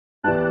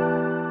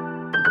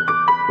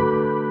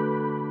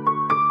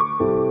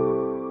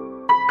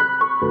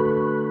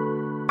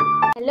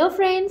Hello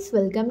friends,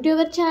 welcome to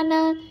our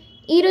channel.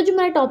 ఈరోజు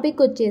మన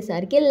topic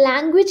వచ్చేసరికి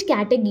లాంగ్వేజ్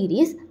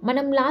కేటగిరీస్.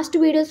 మనం లాస్ట్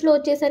వీడియోస్లో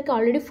వచ్చేసరికి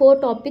ఆల్రెడీ 4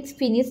 టాపిక్స్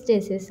ఫినిష్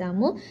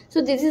చేసేసాము. So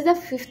this is the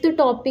 5th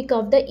topic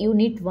of the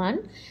unit 1.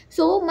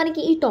 So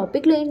మనకి ఈ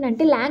టాపిక్లో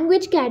ఏంటంటే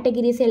లాంగ్వేజ్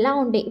కేటగిరీస్ ఎలా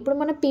ఉంటాయి. ఇప్పుడు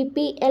మన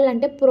PPL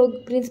అంటే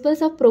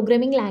ప్రిన్సిపల్స్ ఆఫ్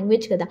ప్రోగ్రామింగ్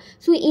లాంగ్వేజ్ కదా.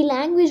 సో ఈ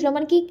లాంగ్వేజ్లో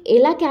మనకి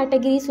ఎలా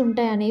కేటగిరీస్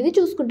ఉంటాయి అనేవి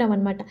చూసుకుంటాం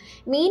అనమాట.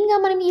 మెయిన్గా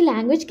మనం ఈ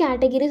లాంగ్వేజ్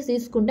కేటగిరీస్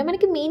తీసుకుంటే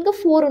మనకి మెయిన్గా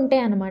 4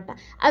 ఉంటాయి అనమాట.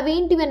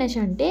 అవేంటివి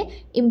అనేసి అంటే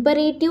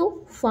imperative,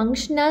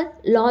 functional,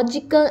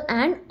 logical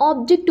and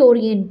object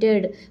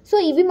oriented. So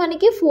ఇవి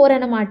మనకి 4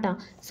 అనమాట.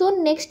 సో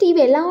నెక్స్ట్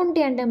ఇవి ఎలా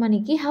ఉంటాయి అంటే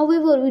మనకి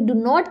however we do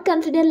not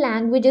consider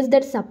languages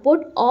that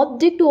support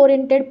object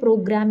oriented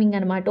programming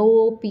అనమాట.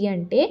 OOP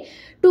అంటే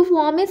to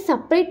form a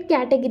separate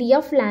category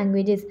of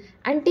languages.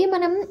 అంటే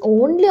మనం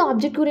only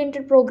object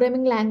oriented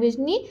programming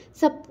లాంగ్వేజ్ని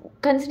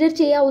consider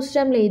చేయ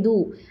అవసరం లేదు.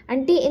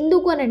 అంటే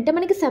ఎందుకు అని అంటే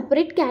మనకి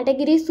సపరేట్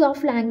కేటగిరీస్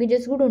ఆఫ్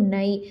లాంగ్వేజెస్ కూడా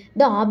ఉన్నాయి.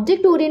 The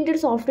object oriented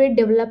software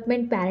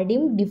development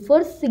paradigm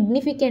differs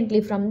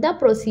significantly from the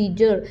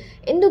procedure.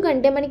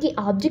 ఎందుకంటే మనకి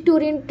ఆబ్జెక్ట్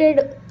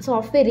ఓరియంటెడ్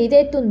సాఫ్ట్వేర్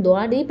ఏదైతే ఉందో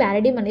అది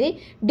పారాడిమ్ అనేది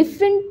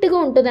డిఫరెంట్గా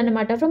ఉంటుంది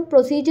అనమాట ఫ్రమ్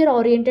ప్రొసీజర్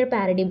ఓరియంటెడ్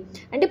పారాడిమ్.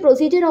 అంటే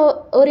ప్రొసీజర్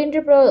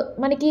ఓరియంటెడ్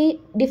మనకి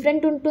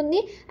డిఫరెంట్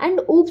ఉంటుంది అండ్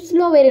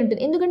ఊప్స్లో వేరే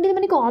ఉంటుంది. ఎందుకంటే ఇది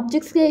మనకి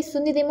ఆబ్జెక్ట్స్గా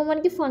ఇస్తుంది, ఇదేమో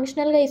మనకి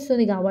ఫంక్షనల్గా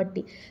ఇస్తుంది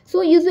కాబట్టి. So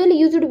usually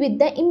used with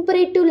the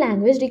imperative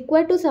language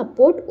required to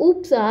support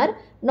oops are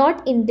not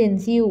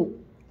intensive.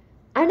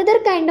 Another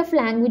kind of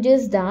language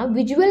is the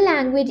visual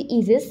language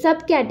is a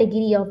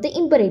subcategory of the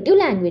imperative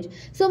language.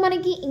 So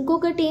మనకి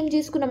ఇంకొకటి ఏం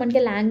తీసుకున్నాం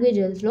అంటే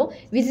లాంగ్వేజెస్లో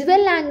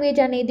విజువల్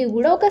లాంగ్వేజ్ అనేది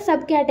కూడా ఒక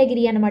sub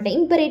category అనమాట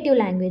imperative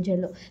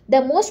లాంగ్వేజ్లో.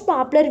 The most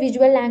popular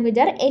visual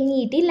language are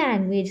NET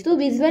language. So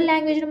visual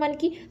లాంగ్వేజ్లో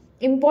మనకి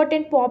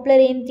ఇంపార్టెంట్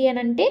పాపులర్ ఏంటి అని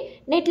అంటే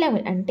నెట్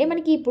లాంగ్వేజ్. అంటే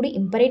మనకి ఇప్పుడు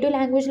ఇంపరేటివ్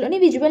లాంగ్వేజ్లోనే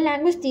విజువల్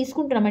లాంగ్వేజ్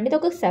తీసుకుంటున్నాం అంటే ఇది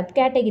ఒక సబ్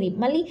కేటగిరీ.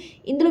 మళ్ళీ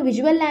ఇందులో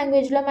విజువల్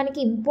లాంగ్వేజ్లో మనకి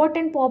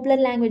ఇంపార్టెంట్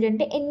పాపులర్ లాంగ్వేజ్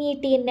అంటే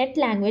NET నెట్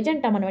లాంగ్వేజ్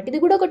అంటాం అనమాట.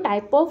 ఇది కూడా ఒక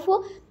టైప్ ఆఫ్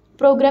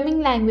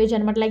ప్రోగ్రామింగ్ లాంగ్వేజ్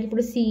అనమాట. లైక్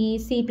ఇప్పుడు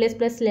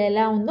C++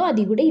 ఎలా ఉందో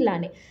అది కూడా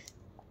ఇలానే.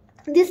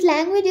 These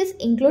languages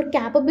include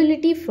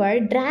capability for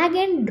drag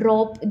and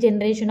drop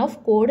generation of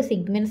code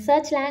segments.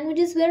 Such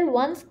languages were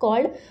once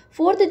called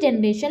 4th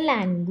generation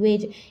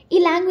language. ఈ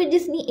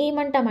లాంగ్వేజెస్ని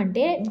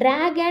ఏమంటామంటే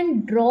డ్రాగ్ అండ్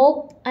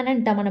డ్రాప్ అని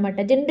అంటాం అనమాట.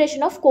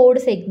 జనరేషన్ ఆఫ్ కోడ్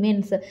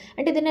సెగ్మెంట్స్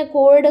అంటే దీని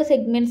కోడ్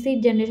సెగ్మెంట్స్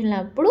జనరేషన్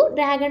అప్పుడు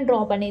డ్రాగ్ అండ్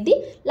డ్రాప్ అనేది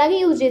లాగా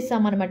యూజ్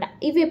చేస్తాం అనమాట.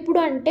 ఇవి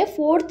ఎప్పుడు అంటే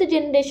 4th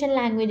generation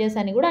లాంగ్వేజెస్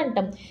అని కూడా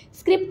అంటాం.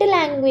 Script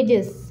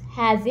languages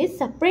has a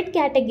separate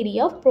category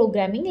of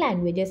programming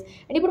languages.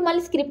 అంటే ఇప్పుడు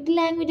మళ్ళీ స్క్రిప్ట్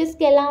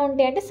లాంగ్వేజెస్కి ఎలా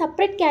ఉంటాయి అంటే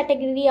separate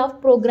category of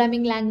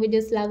programming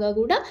languages లాగా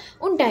కూడా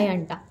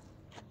ఉంటాయంట.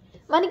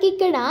 మనకి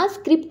ఇక్కడ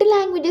స్క్రిప్ట్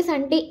లాంగ్వేజెస్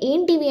అంటే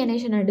ఏంటివి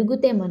అనేసి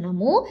అడిగితే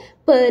మనము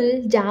pearl,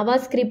 Java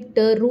script,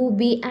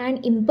 ruby and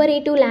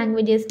imperative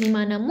లాంగ్వేజెస్ని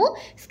మనము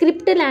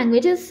స్క్రిప్ట్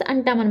లాంగ్వేజెస్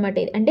అంటామన్నమాట.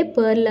 అంటే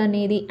పర్ల్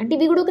అనేది అంటే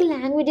ఇవి కూడా ఒక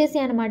లాంగ్వేజెస్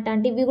అనమాట.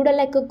 అంటే ఇవి కూడా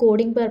లైక్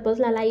కోడింగ్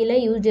పర్పస్లో అలా ఇలా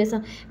యూజ్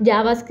చేస్తాం.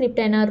 జావా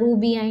స్క్రిప్ట్ అయినా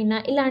రూబీ అయినా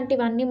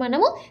ఇలాంటివన్నీ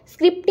మనము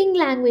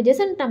స్క్రిప్టింగ్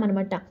లాంగ్వేజెస్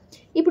అంటామన్నమాట.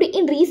 ఇప్పుడు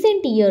in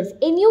recent years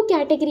a new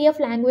category of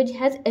language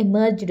has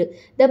emerged,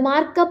 the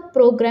markup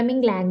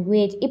programming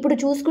language. ఇప్పుడు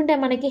చూసుకుంటే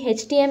మనకి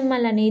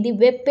HTML అనేది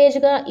వెబ్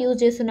పేజ్గా యూజ్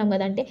చేస్తున్నాం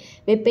కదా. అంటే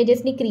వెబ్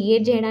పేజెస్ని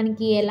క్రియేట్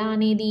చేయడానికి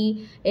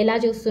ఎలా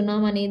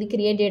చూస్తున్నాం అనేది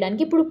క్రియేట్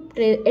చేయడానికి ఇప్పుడు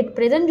ఎట్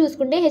ప్రెజెంట్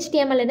చూసుకుంటే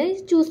HTML అనేది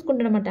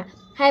చూసుకుంటాం అనమాట.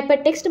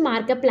 హైపర్ టెక్స్ట్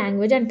మార్కప్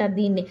లాంగ్వేజ్ అంటారు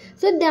దీన్ని.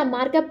 So the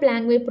markup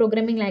language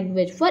programming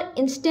language for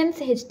instance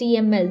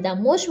HTML, the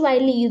most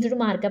widely used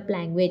markup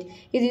language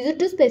is used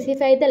to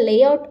specify the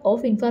layout of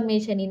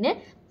information in a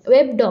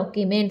web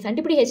documents. అంటే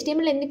ఇప్పుడు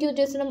HTML ఎందుకు use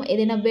చేస్తున్నాం,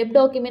 ఏదైనా web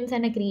documents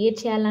అయినా create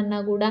చేయాలన్నా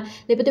కూడా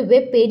లేకపోతే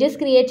web pages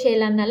create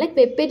చేయాలన్నా like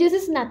web pages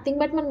is nothing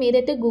but మనం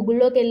ఏదైతే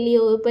గూగుల్లోకి వెళ్ళి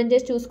ఓపెన్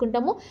చేసి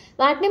చూసుకుంటామో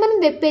వాటిని మనం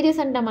వెబ్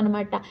పేజెస్ అంటాం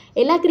అనమాట.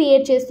 ఎలా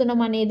క్రియేట్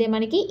చేస్తున్నాం అనేది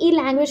మనకి ఈ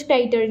లాంగ్వేజ్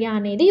క్రైటీరియా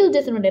అనేది యూజ్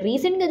చేస్తున్నాం.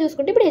 రీసెంట్గా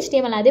చూసుకుంటే ఇప్పుడు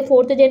HTML అదే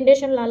 4th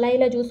జనరేషన్లో అలా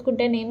ఇలా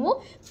చూసుకుంటేనేమో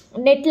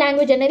నెట్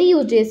లాంగ్వేజ్ అనేది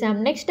యూజ్ చేసాం.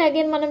 నెక్స్ట్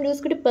అగైన్ మనం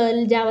చూసుకుంటే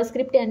పర్ల్, జావా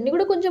స్క్రిప్ట్ అన్నీ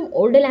కూడా కొంచెం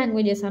ఓల్డ్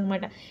లాంగ్వేజెస్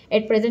అనమాట.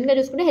 ఎట్ ప్రెజెంట్గా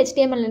చూసుకుంటే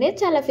HTML అనేది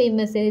చాలా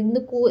ఫేమస్.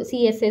 ఎందుకు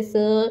CSS,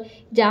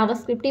 జావా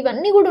స్క్రిప్ట్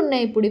ఇవన్నీ కూడా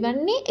ఉన్నాయి. ఇప్పుడు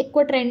ఇవన్నీ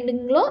ఎక్కువ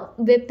ట్రెండింగ్లో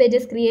వెబ్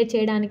పేజెస్ క్రియేట్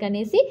చేయడానికి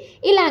అనేసి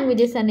ఈ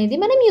లాంగ్వేజెస్ అనేది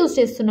మనం యూజ్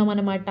చేస్తున్నాం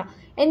అనమాట.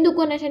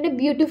 ఎందుకు అనేసి అంటే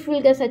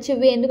బ్యూటిఫుల్గా సచ్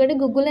వే. ఎందుకంటే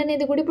గూగుల్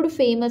అనేది కూడా ఇప్పుడు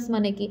ఫేమస్.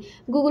 మనకి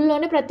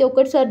గూగుల్లోనే ప్రతి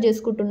ఒక్కటి సర్చ్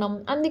చేసుకుంటున్నాం.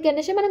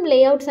 అందుకనేసి మనం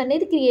లేఅవుట్స్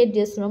అనేది క్రియేట్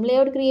చేస్తున్నాం.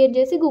 లేఅవుట్ క్రియేట్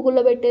చేసి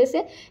గూగుల్లో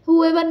పెట్టేస్తే who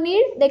ever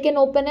need they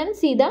can open and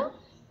see the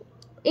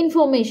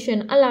information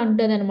అలా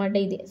ఉంటుంది అనమాట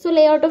ఇది. సో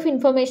లేఅవుట్ ఆఫ్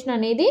ఇన్ఫర్మేషన్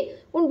అనేది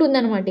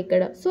ఉంటుందన్నమాట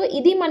ఇక్కడ. సో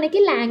ఇది మనకి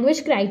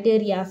లాంగ్వేజ్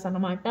క్రైటీరియాస్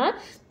అనమాట.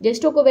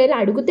 జస్ట్ ఒకవేళ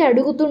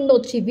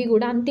అడుగుతుండొచ్చు, ఇవి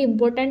కూడా అంత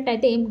ఇంపార్టెంట్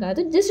అయితే ఏం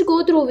కాదు. Just go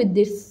through with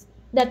this,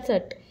 that's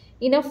it,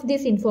 enough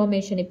this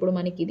information ఇప్పుడు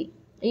మనకి ఇది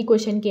ఈ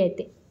క్వశ్చన్కి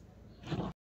అయితే.